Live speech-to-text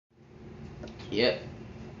Yep.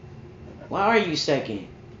 Why are you second?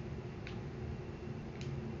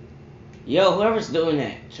 Yo, whoever's doing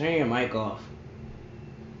that, turn your mic off.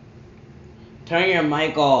 Turn your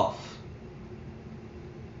mic off.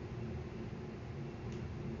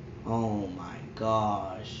 Oh my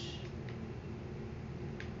gosh.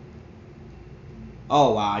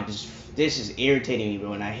 Oh wow, this is irritating me,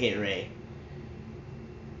 bro, when I hit Ray.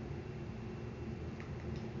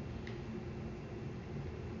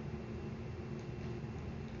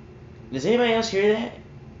 Does anybody else hear that?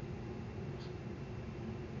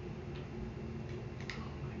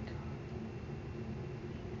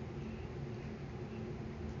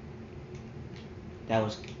 That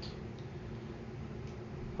was...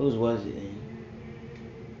 Whose was it then?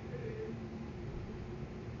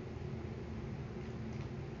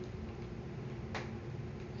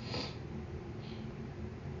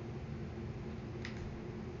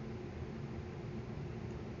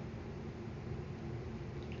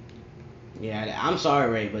 Yeah, I'm sorry,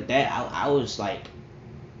 Ray, but that I was like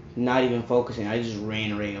not even focusing. I just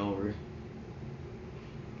ran Ray over.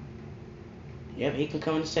 Yep, he can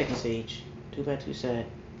come in the second stage. Too bad, too sad.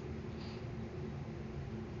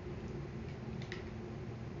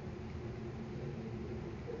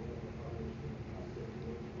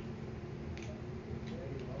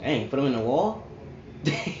 Dang, put him in the wall?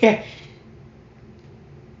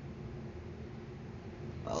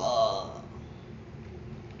 Oh.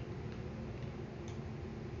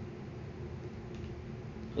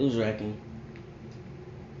 Who's wrecking?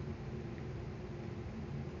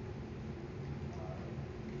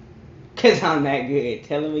 Cause I'm that good.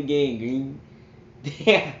 Tell him again, Green.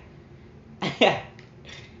 Yeah.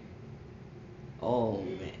 Oh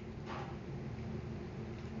man.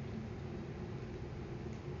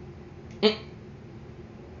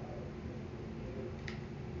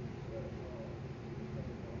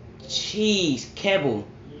 Jeez, Kebble.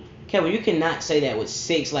 Kebble, you cannot say that with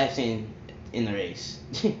 6 laps in the race.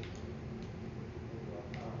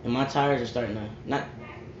 And my tires are starting to not.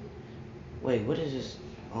 Wait, what is this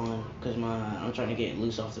on? Cause I'm trying to get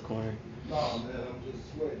loose off the corner. No, man, I'm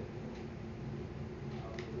just sweating.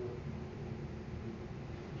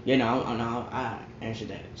 Yeah, no, I answered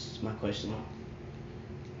that. It's my question.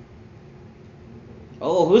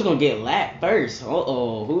 Oh, who's gonna get lapped first?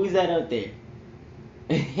 Oh, who's that up there?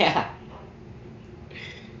 Yeah.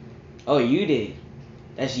 Oh, you did.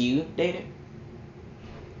 That's you, Data?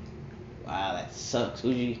 Wow, that sucks.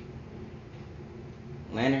 Who'd you...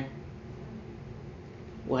 Lantern?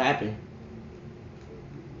 What happened?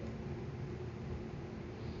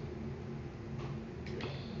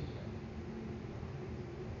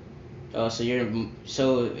 Oh, so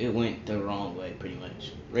it went the wrong way, pretty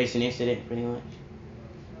much. Racing incident, pretty much.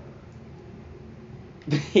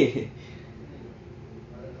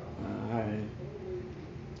 Alright.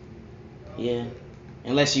 Yeah.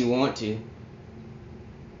 Unless you want to.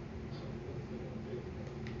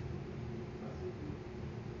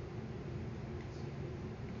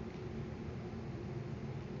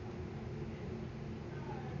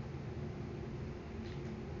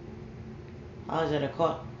 How is that a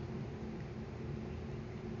caught?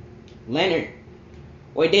 Leonard.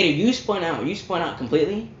 Wait, Data, you spun out. You spun out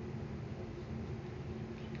completely?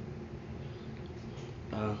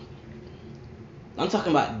 Uh, I'm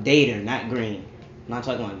talking about Data, not Green. I'm not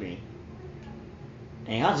talking about Green.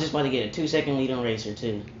 Dang, I was just about to get a 2-second lead on Racer,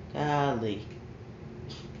 too. Golly.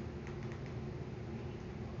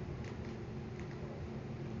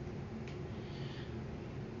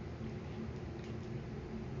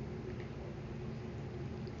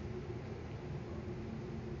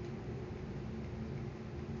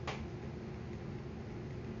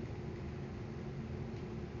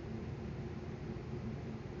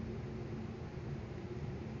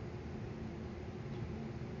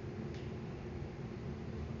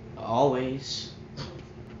 Always.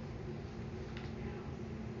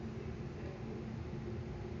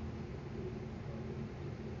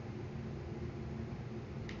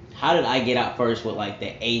 How did I get out first with like the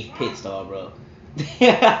 8th pit stall, bro?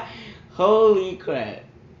 Holy crap.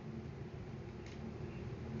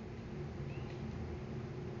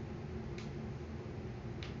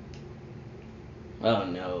 Oh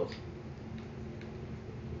no.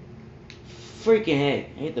 Freaking heck.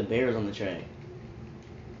 I hit the barrels on the track.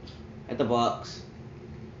 At the box.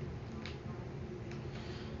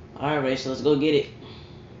 Alright, Ray, so let's go get it.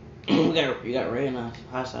 You got Ray on the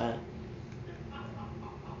high side.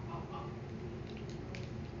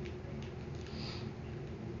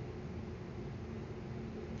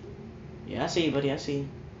 Yeah, I see you, buddy. I see you.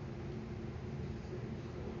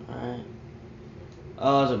 Alright.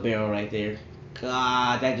 Oh, there's a barrel right there.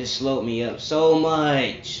 God, that just slowed me up so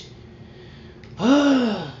much.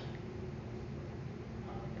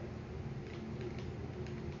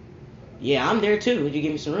 Yeah, I'm there too. Would you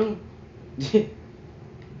give me some room?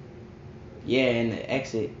 Yeah, and the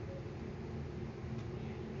exit.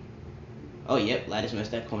 Oh, yep, Lattice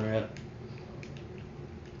messed that corner up.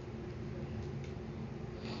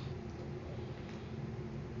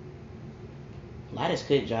 Lattice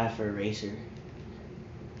could drive for a racer.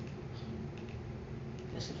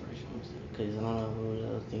 That's the first one, because I don't know who the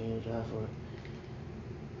other thing he would drive for.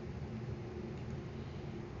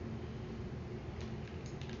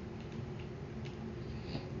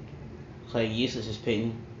 Like useless is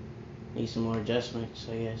pitting. Need some more adjustments,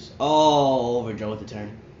 I guess. Oh, overdrove the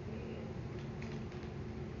turn.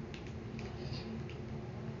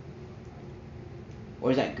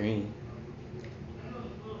 Where's that green?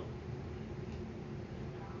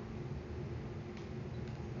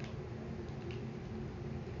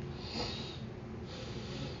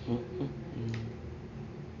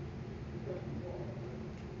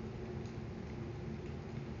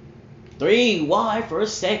 Three wide for a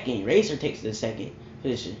second. Racer takes the second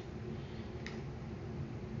position.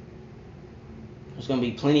 There's gonna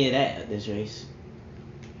be plenty of that at this race.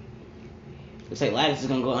 Looks like Lattice is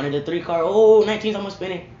gonna go under the 3 car. Oh, 19's almost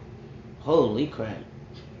spinning. Holy crap.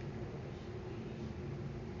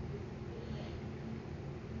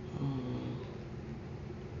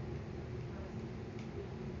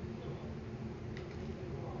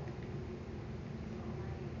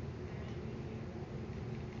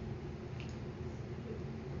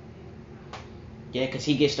 Yeah, because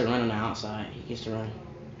he gets to run on the outside. He gets to run.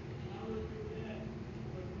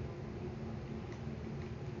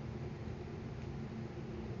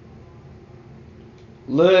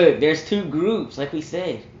 Look, there's 2 groups, like we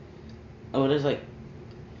said. Oh, there's like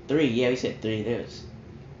 3. Yeah, we said 3.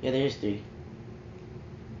 There's 3.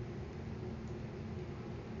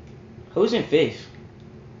 Who's in 5th?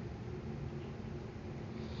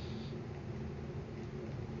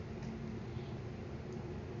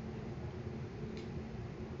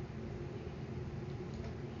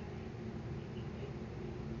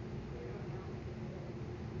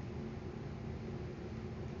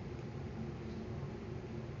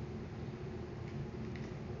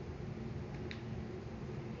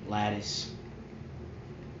 Lattice.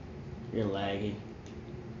 You're lagging.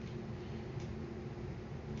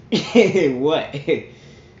 What?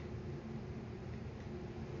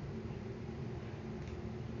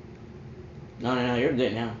 No, you're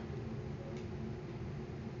good now.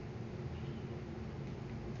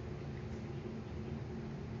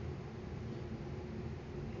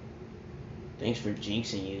 Thanks for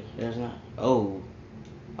jinxing you. There's not. Oh,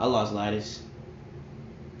 I lost Lattice.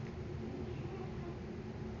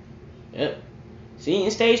 Yep. See you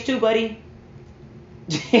in stage 2, buddy.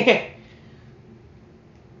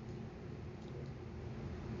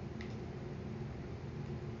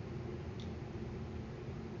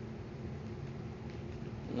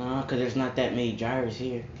 No, because there's not that many drivers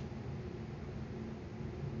here.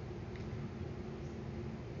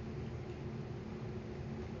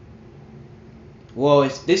 Well,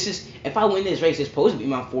 if I win this race, it's supposed to be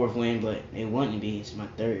my 4th win, but it wouldn't be. It's my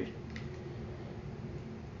 3rd.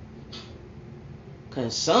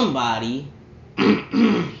 Because somebody had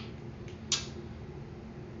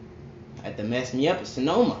to mess me up at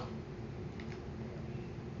Sonoma.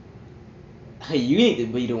 You need to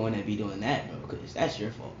be the one that be doing that, bro, because that's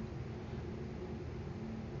your fault.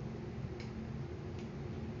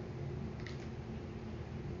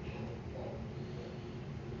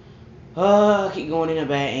 I keep going in a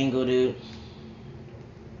bad angle, dude.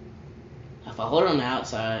 If I hold it on the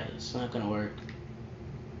outside, it's not gonna work.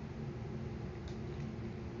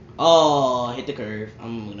 Oh, hit the curve.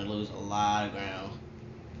 I'm gonna lose a lot of ground.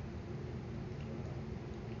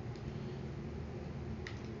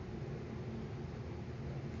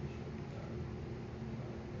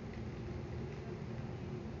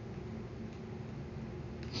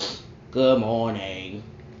 Good morning.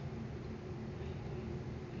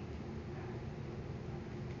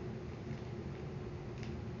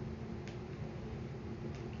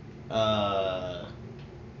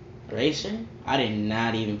 Racer? I did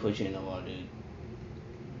not even put you in the wall, dude.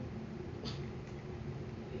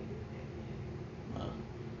 Oh.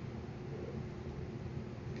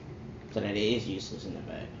 So that is useless in the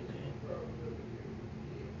back. Okay.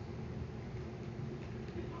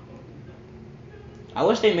 I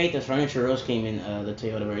wish they made the furniture roast came in the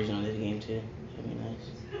Toyota version of this game too. That'd be nice.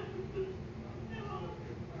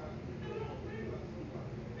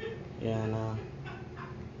 Yeah, I know.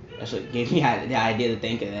 That's what gave me the idea to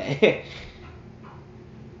think of that.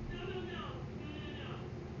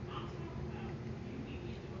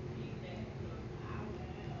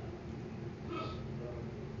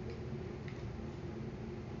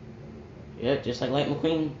 Yeah, just like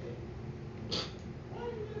McQueen.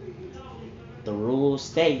 The rules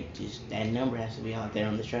state just that number has to be out there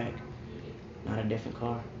on the track, not a different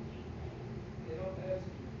car.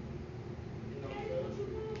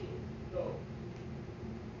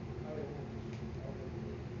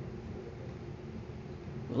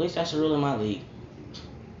 At least that's the rule in my league.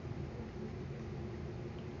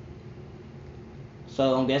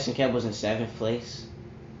 So I'm guessing Kev was in 7th place.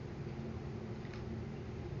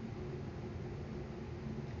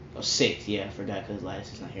 Oh, 6th, yeah, I forgot because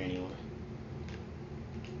Lattice is not here anymore.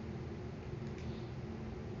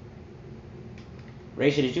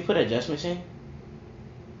 Rachel, did you put adjustments in?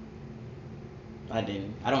 I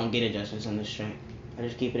didn't. I don't get adjustments on this track. I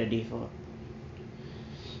just keep it a default.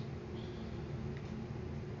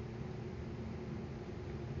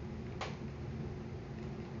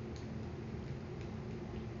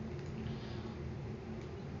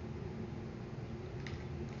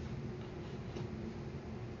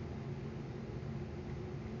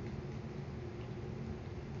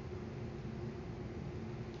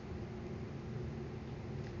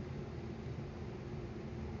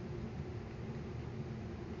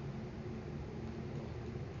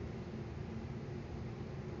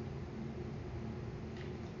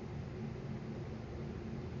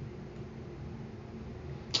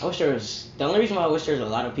 I wish there was. The only reason why I wish there was a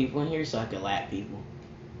lot of people in here so I could lap people.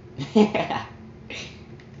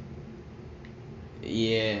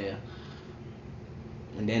 Yeah.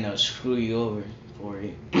 And then they'll screw you over for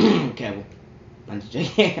it. Cable. I'm just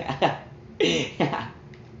joking.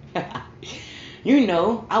 You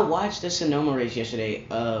know, I watched the Sonoma race yesterday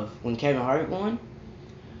of when Kevin Harvick won.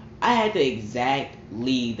 I had the exact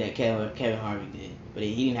lead that Kevin Harvick did, but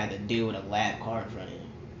he didn't have to deal with a lap car in front of him.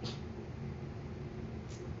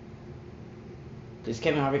 Because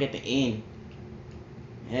Kevin Harvick at the end,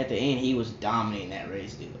 he was dominating that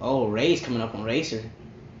race, dude. Oh, Ray's coming up on Racer.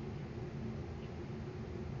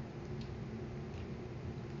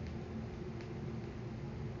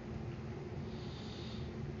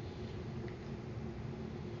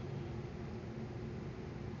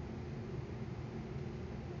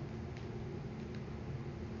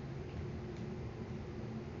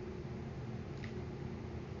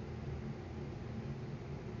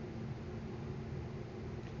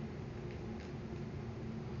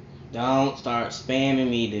 Don't start spamming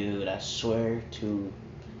me, dude. I swear to.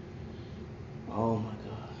 Oh my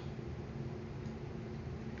god.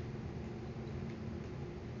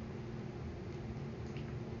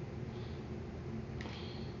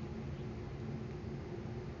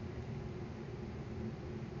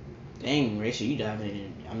 Dang, Racer, you driving it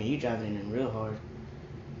in. I mean, you driving it in real hard.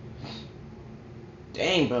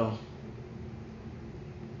 Dang, bro.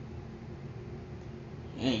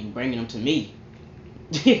 Dang, you bringing them to me.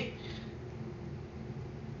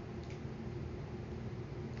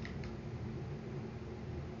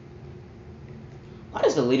 Why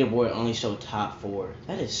does the leaderboard only show top 4?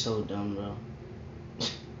 That is so dumb, bro.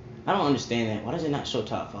 I don't understand that. Why does it not show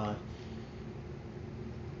top 5?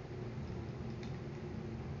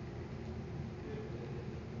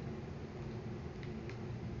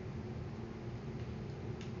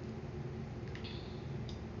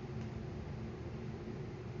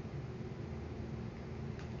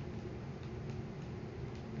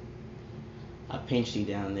 I pinched you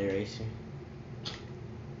down there, Racer.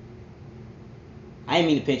 I didn't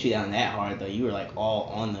mean to pinch you down that hard, though. You were like all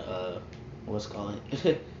on the, what's it called?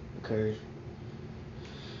 The curve.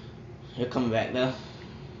 You're coming back, though.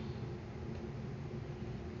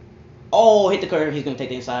 Oh, hit the curve. He's going to take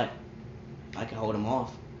the inside. I can hold him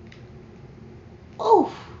off.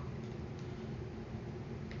 Oh.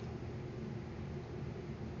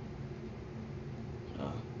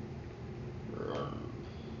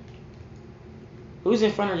 Who's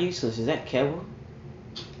in front of Useless? Is that Kevin?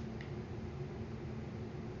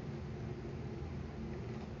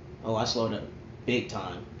 Oh, I slowed up big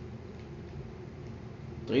time.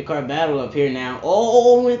 3-car battle up here now.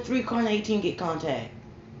 Oh, when 3-car and 18 get contact.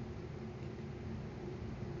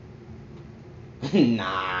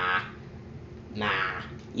 Nah.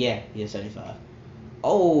 Yeah, 75.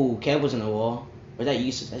 Oh, Kev was in the wall. Or is that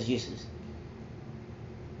Useless? That's Useless.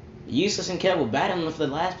 Useless and Kev will battling for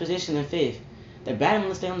the last position in 5th. They're battling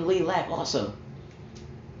to stay on the lead lap also.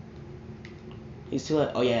 He's 2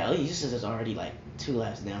 laps. Oh, yeah, Useless is already like 2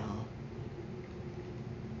 laps down.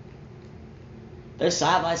 They're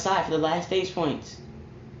side by side for the last stage points.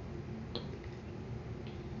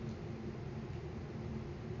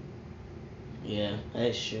 Yeah,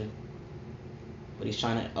 that's true. But he's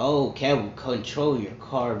trying to. Oh, Kev will control your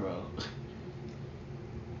car, bro.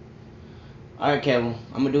 Alright, Kevin.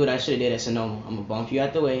 I'm gonna do what I should have did at Sonoma. I'm gonna bump you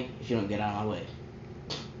out the way if you don't get out of my way.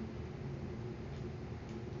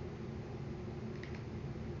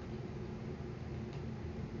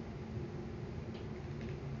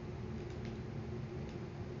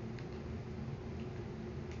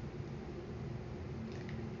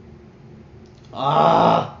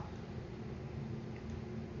 Ah!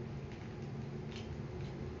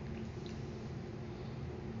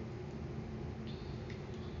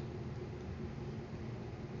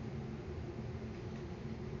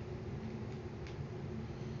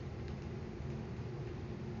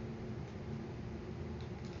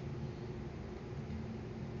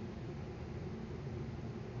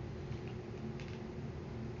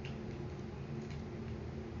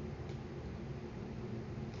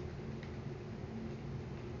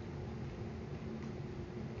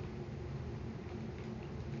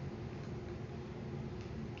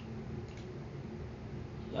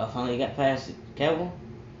 Y'all finally got past it. Kevin?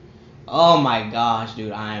 Oh my gosh,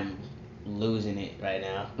 dude. I'm losing it right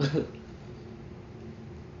now.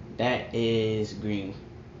 That is green.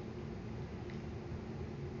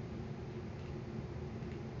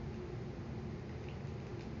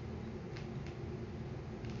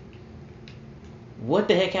 What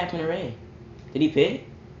the heck happened to Ray? Did he pit?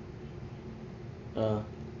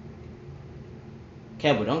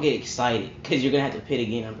 Kevin, don't get excited. Because you're going to have to pit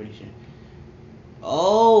again, I'm pretty sure.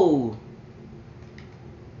 Oh!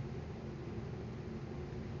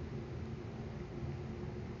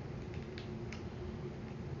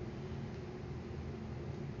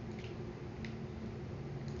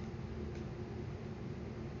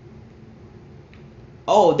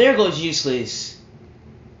 Oh, there goes useless.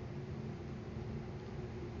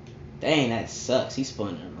 Dang, that sucks. He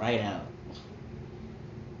spun it right out.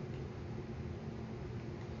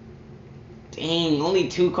 Dang, only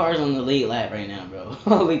 2 cars on the lead lap right now, bro.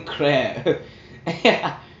 Holy crap.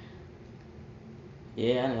 Yeah,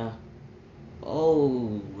 I know.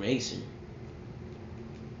 Oh, Racer.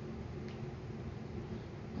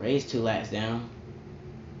 Ray's 2 laps down.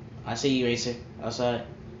 I see you, Racer. Outside.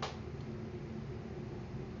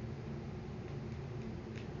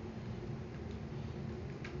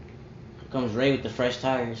 Here comes Ray with the fresh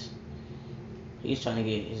tires. He's trying to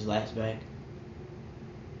get his laps back.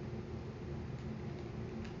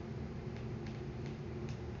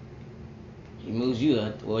 He moves you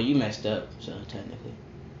up. Well, you messed up, so technically.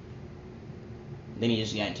 Then he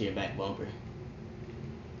just got into your back bumper.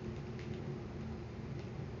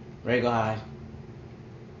 Ray, go high.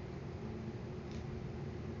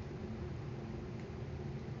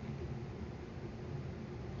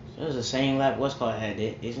 So it was the same lap what's called had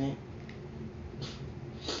it, isn't it?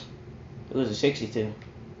 It was a 62.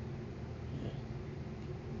 Yeah.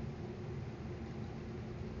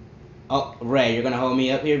 Oh, Ray, you're gonna hold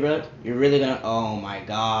me up here, bro? You're really gonna... Oh my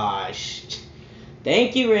gosh.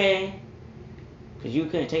 Thank you, Ray. Because you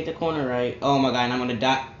couldn't take the corner right. Oh my god, and I'm gonna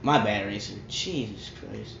die. My bad, Racer. Jesus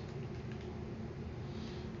Christ.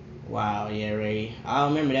 Wow, yeah, Ray. I'll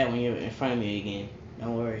remember that when you're in front of me again.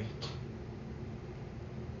 Don't worry.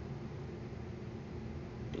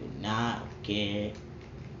 Do not forget.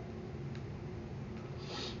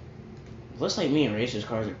 Looks like me and Racer's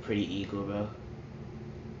cars are pretty equal, bro.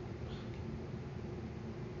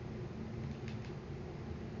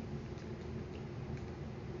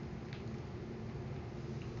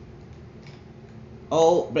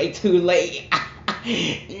 Oh, brake too late.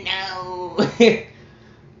 No.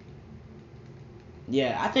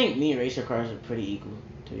 Yeah, I think me and Racer cars are pretty equal,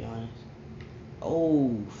 to be honest.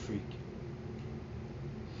 Oh, freak.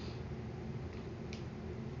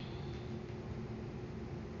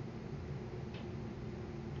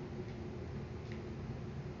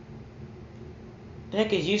 The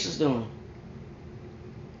heck is Useless doing?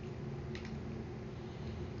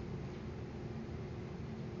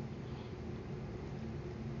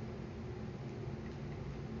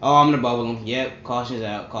 Oh, I'm gonna bubble him. Yep, caution's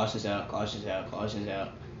out, caution's out, caution's out, caution's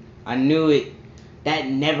out. I knew it. That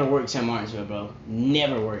never works in Martinsville, bro.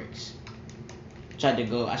 Never works. I tried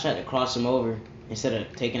to cross him over instead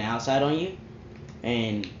of taking it outside on you,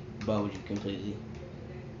 and bubbled you completely.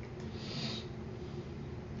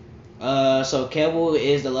 So Keble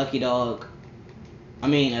is the lucky dog. I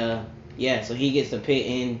mean, yeah, so he gets to pit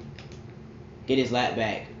in, get his lap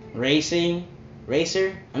back. Racing?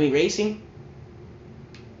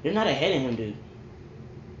 You're not ahead of him, dude.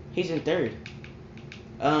 He's in third.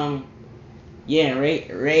 Yeah,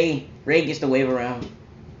 Ray gets to wave around.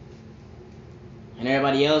 And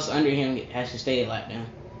everybody else under him has to stay a lap down.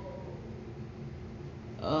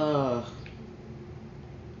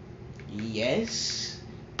 Yes.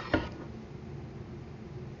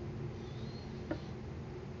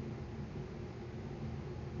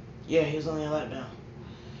 Yeah, he was only a lap down.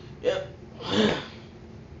 Yep.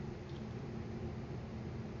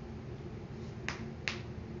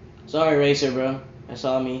 Sorry, racer, bro. That's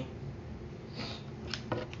all me.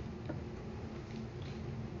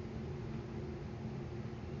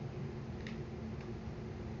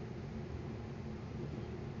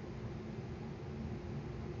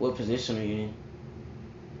 What position are you in?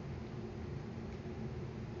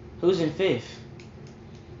 Who's in fifth?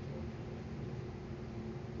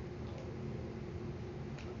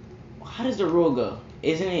 How does the rule go?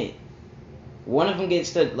 Isn't it one of them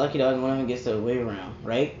gets the lucky dog and one of them gets the way around,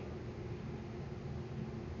 right?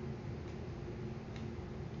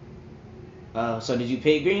 So did you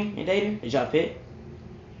pit Green and Dater? Did y'all pit?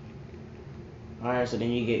 Alright, so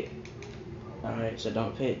then you get... Alright, so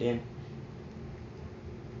don't pit then.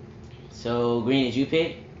 So, Green, did you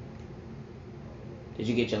pit? Did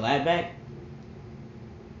you get your lap back?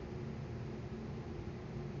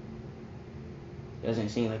 Doesn't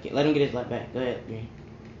seem like it. Let him get his lap back. Go ahead, Green.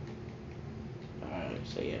 Alright,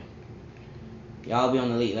 so yeah. Y'all be on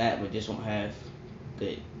the lead lap, but just won't have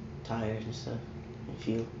good tires and stuff and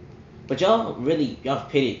fuel. But y'all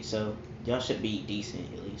pitted, so y'all should be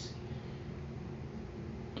decent at least.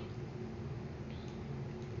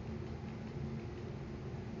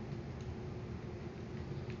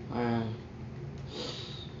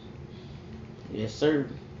 Yes, sir.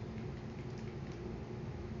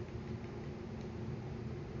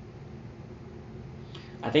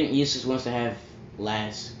 I think Eustace wants to have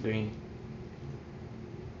last Green.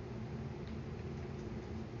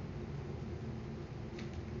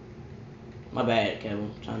 My bad,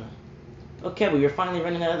 Kevin. I'm trying to... Oh, Kevin, you're finally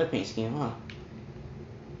running that other paint scheme, huh?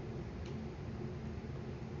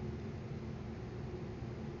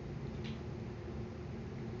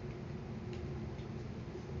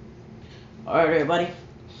 Alright, everybody.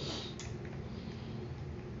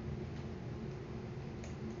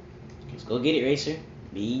 Let's go get it, Racer.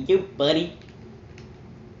 Be you, buddy.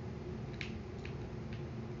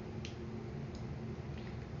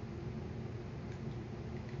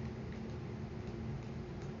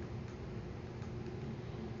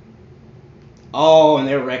 Oh, and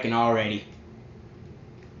they're wrecking already.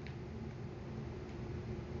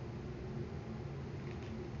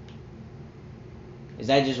 Is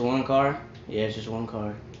that just one car? Yeah, it's just one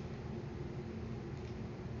car.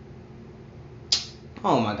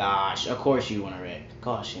 Oh my gosh, of course you want to wreck.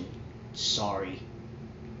 Caution. Sorry.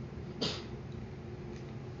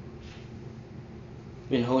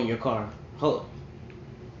 Been holding your car. Hold.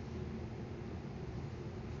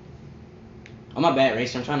 Oh, my bad,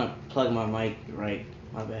 Racer. I'm trying to plug my mic right.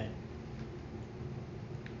 My bad.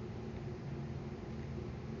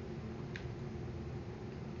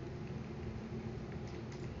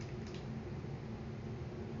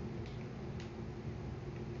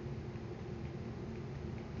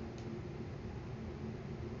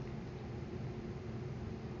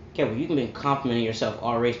 Okay, well, you can be complimenting yourself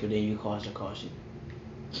all race, but then you caused a caution.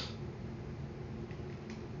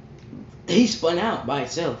 He spun out by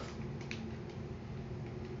itself.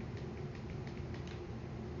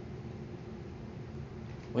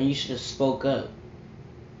 When you should have spoke up.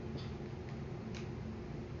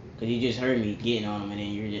 Because you just heard me getting on him and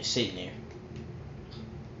then you're just sitting there.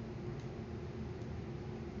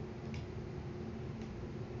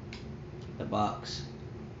 The box.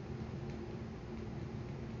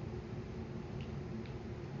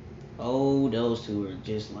 Oh, those two are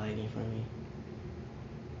just lagging for me.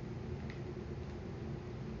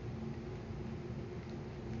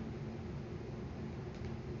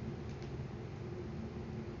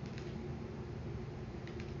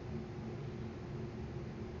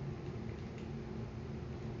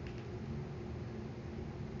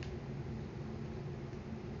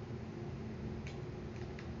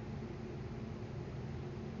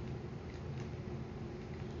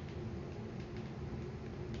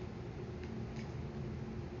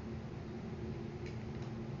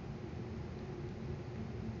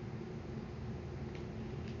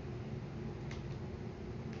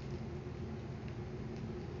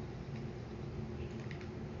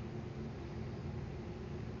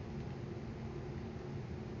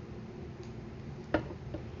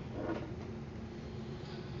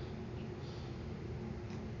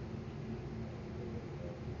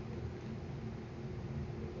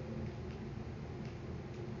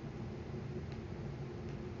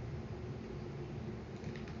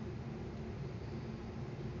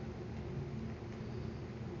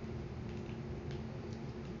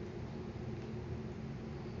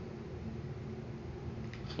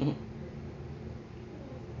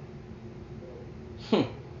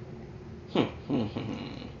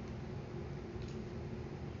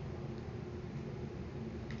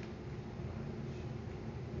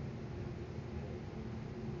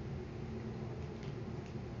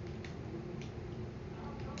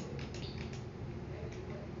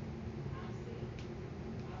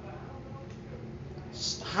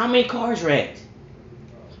 How many cars wrecked?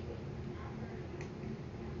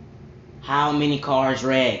 How many cars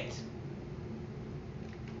wrecked?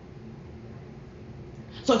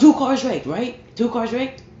 So 2 cars wrecked, right? 2 cars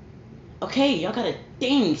wrecked? Okay, y'all gotta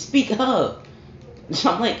speak up.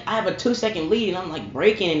 So I'm like, I have a 2 second lead and I'm like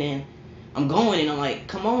braking and then I'm going and I'm like,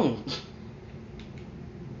 come on.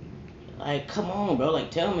 Like, come on, bro.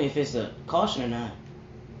 Like, tell me if it's a caution or not.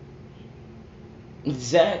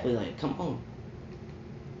 Exactly, like, come on.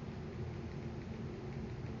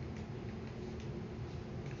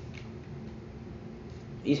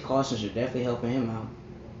 These cautions are definitely helping him out.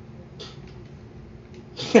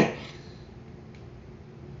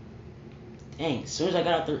 Dang, as soon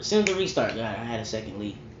as the restart got, I had a second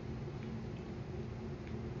lead.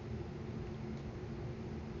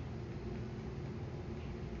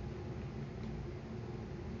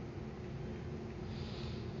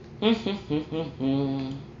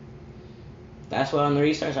 That's why on the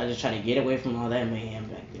restarts, I just try to get away from all that mayhem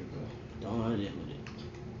back there, bro. Don't want to deal with it.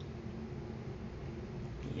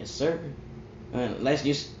 Yes, sir. Let's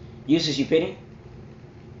use this, you pitting?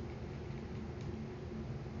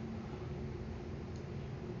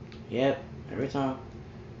 Yep, every time.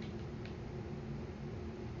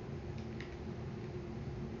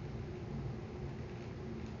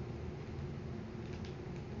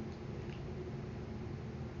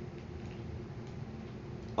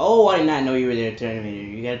 Oh, I did not know you were there, Terminator.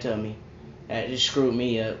 You gotta tell me. That just screwed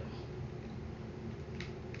me up.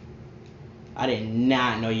 I did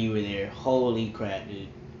not know you were there. Holy crap, dude.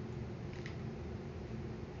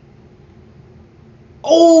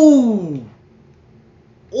 Oh!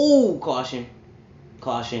 Oh, caution.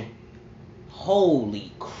 Caution.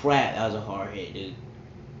 Holy crap, that was a hard hit, dude.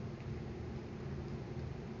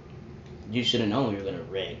 You should have known we were gonna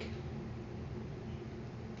wreck.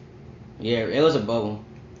 Yeah, it was a bubble.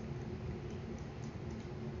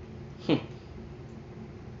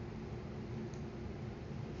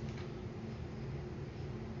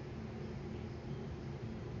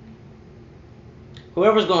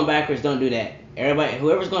 Whoever's going backwards, don't do that. Everybody,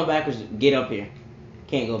 whoever's going backwards, get up here.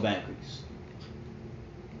 Can't go backwards.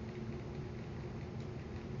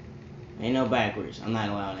 Ain't no backwards. I'm not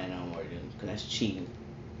allowing that no more, dude, because that's cheating.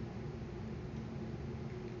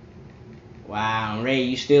 Wow, Ray,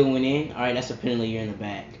 you still went in? Alright, that's a penalty. You're in the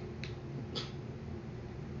back.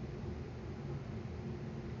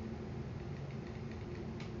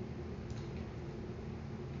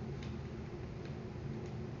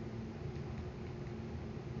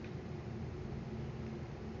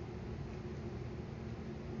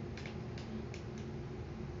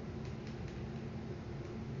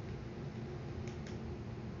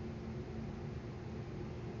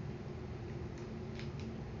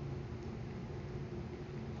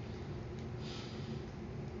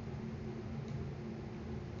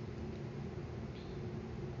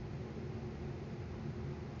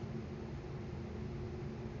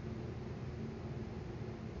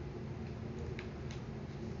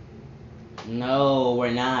 No,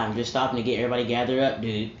 we're not. I'm just stopping to get everybody gathered up,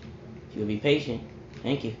 dude. If you'll be patient.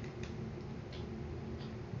 Thank you.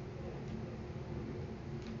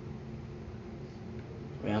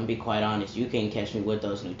 Ray, I'm gonna be quite honest. You can't catch me with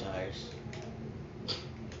those new tires.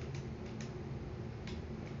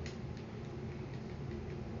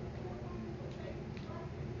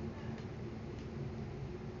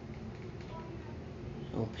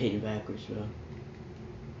 Don't pit it backwards, bro.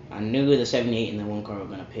 I knew the 78 and the 1 car were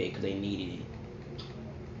gonna pit because they needed it.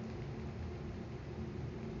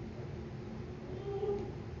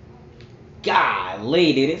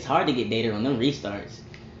 Golly, dude, it's hard to get data on them restarts.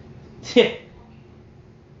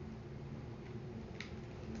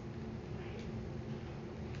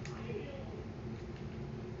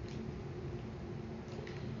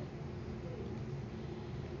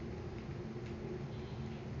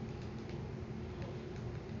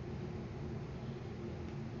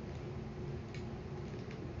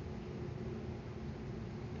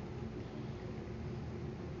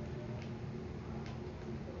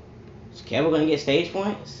 Is Kevin gonna get stage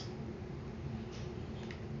points?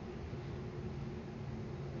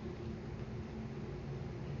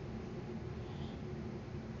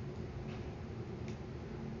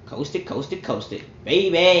 Coasted, coasted, coasted.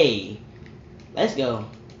 Baby! Let's go.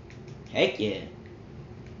 Heck yeah.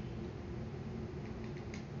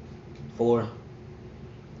 4.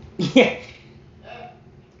 Yeah.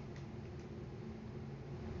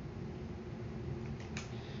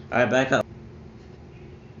 Alright, back up.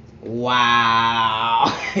 Wow.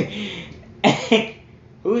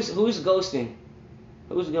 Who's ghosting?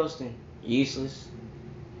 Who's ghosting? Useless.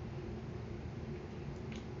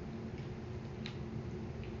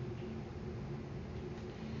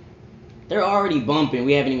 They're already bumping.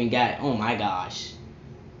 We haven't even got. Oh my gosh.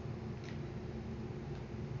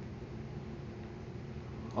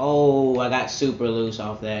 Oh, I got super loose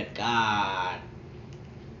off that. God.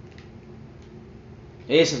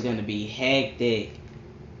 This is gonna be hectic.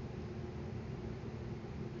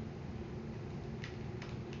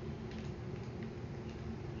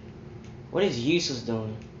 What is Useless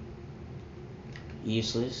doing?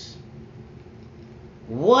 Useless.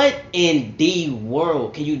 What in the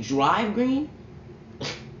world? Can you drive, Green?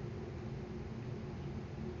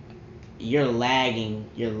 You're lagging.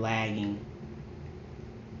 You're lagging.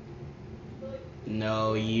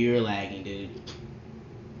 No, you're lagging, dude.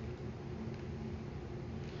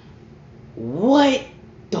 What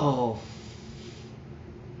the?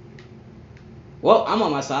 Well, I'm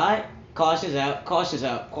on my side. Caution's out. Caution's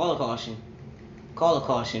out. Call a caution. Call a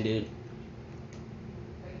caution, dude.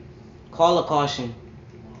 Call a caution.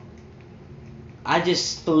 I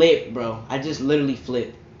just flipped, bro. I just literally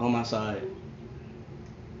flipped on my side.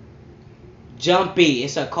 Jumpy.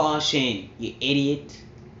 It's a caution, you idiot.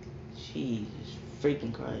 Jesus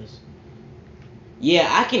freaking Christ. Yeah,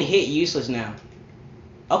 I can hit Useless now.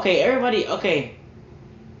 Okay, everybody. Okay.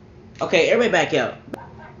 Okay, everybody back out.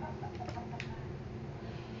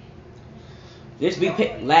 Just be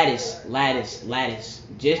lattice.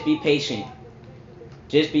 Just be patient.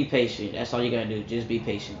 Just be patient. That's all you gotta do. Just be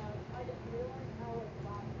patient.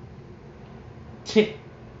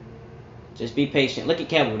 Just be patient. Look at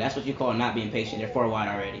Keble. That's what you call not being patient. They're 4 wide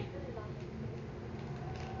already.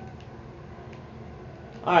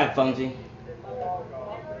 Alright, Funzy.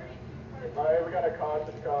 Alright, we got a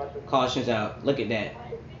caution. Caution's out. Look at that.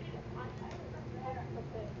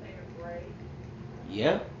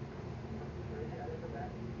 Yep.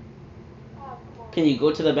 Can you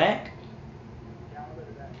go to the back?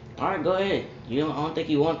 Alright, go ahead. I don't think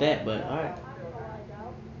you want that, but alright.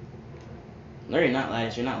 No, you're not,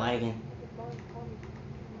 Lattice. You're not lagging.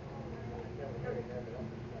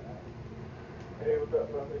 Hey, what's up,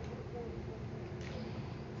 brother?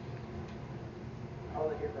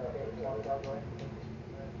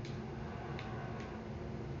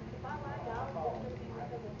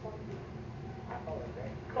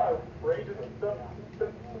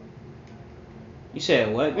 You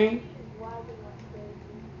said what, Green?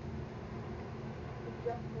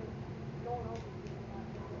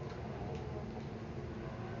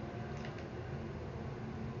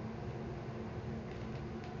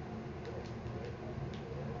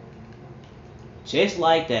 Just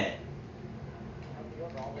like that.